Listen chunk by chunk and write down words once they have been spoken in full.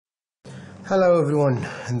Hello everyone,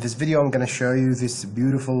 in this video I'm going to show you this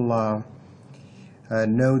beautiful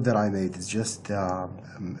node that I made. It's just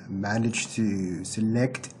managed to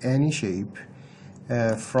select any shape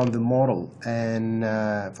from the model and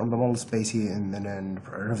from the model space here in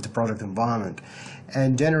Revit product environment,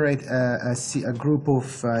 and generate a group of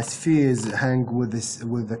spheres hang with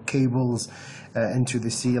the cables into the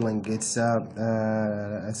ceiling. It's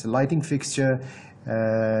a lighting fixture,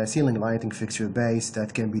 ceiling lighting fixture base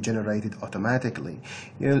that can be generated automatically.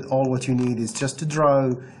 All what you need is just to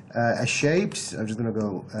draw a shape. I'm just going to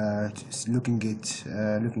go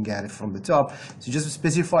looking at it from the top. So just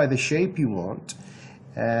specify the shape you want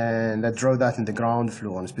and draw that in the ground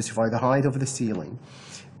floor and specify the height of the ceiling.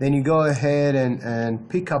 Then you go ahead and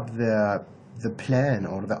pick up the plan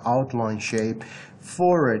or the outline shape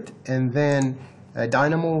for it, and then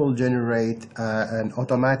Dynamo will generate an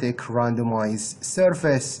automatic randomized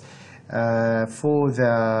surface for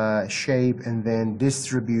the shape, and then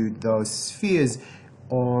distribute those spheres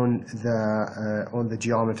on the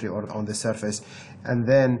geometry or on the surface, and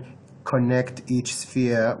then connect each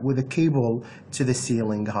sphere with a cable to the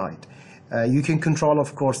ceiling height. You can control,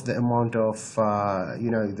 of course, the amount of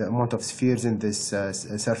the amount of spheres in this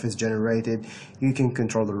surface generated. You can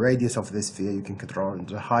control the radius of the sphere. You can control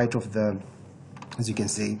the height of the, as you can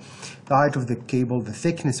see, the height of the cable, the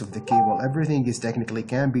thickness of the cable. Everything is technically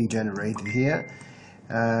can be generated here,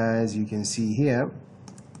 as you can see here.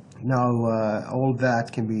 Now all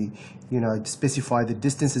that can be, specify the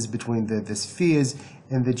distances between the spheres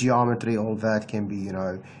and the geometry. All that can be,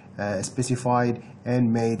 specified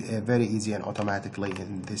and made very easy and automatically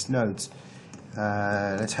in these nodes.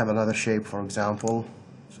 Let's have another shape, for example.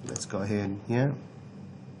 So let's go ahead here.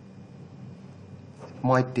 It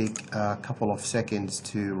might take a couple of seconds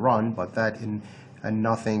to run, but that in a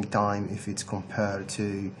nothing time if it's compared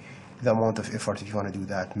to the amount of effort if you want to do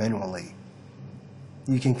that manually.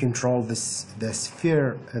 You can control the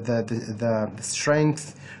sphere, the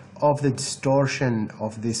strength of the distortion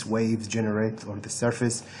of this waves generate, or the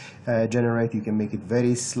surface generate. You can make it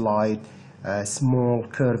very slight, small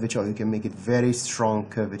curvature. You can make it very strong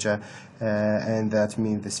curvature, and that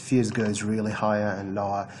means the spheres goes really higher and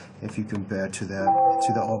lower if you compare to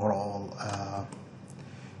the overall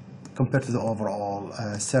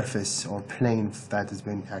surface or plane that has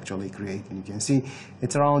been actually created. You can see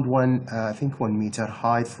it's around I think 1 meter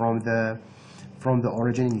height from the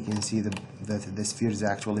origin. You can see the sphere is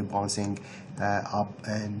actually bouncing up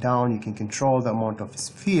and down. You can control the amount of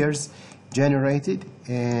spheres generated,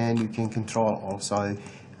 and you can control also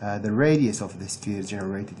the radius of the spheres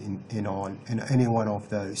generated in any one of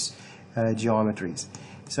those geometries.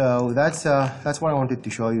 So that's what I wanted to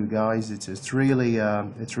show you guys. It's really a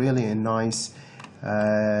nice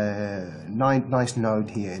nice node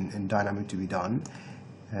here in Dynamo to be done.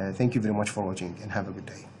 Thank you very much for watching, and have a good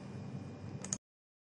day.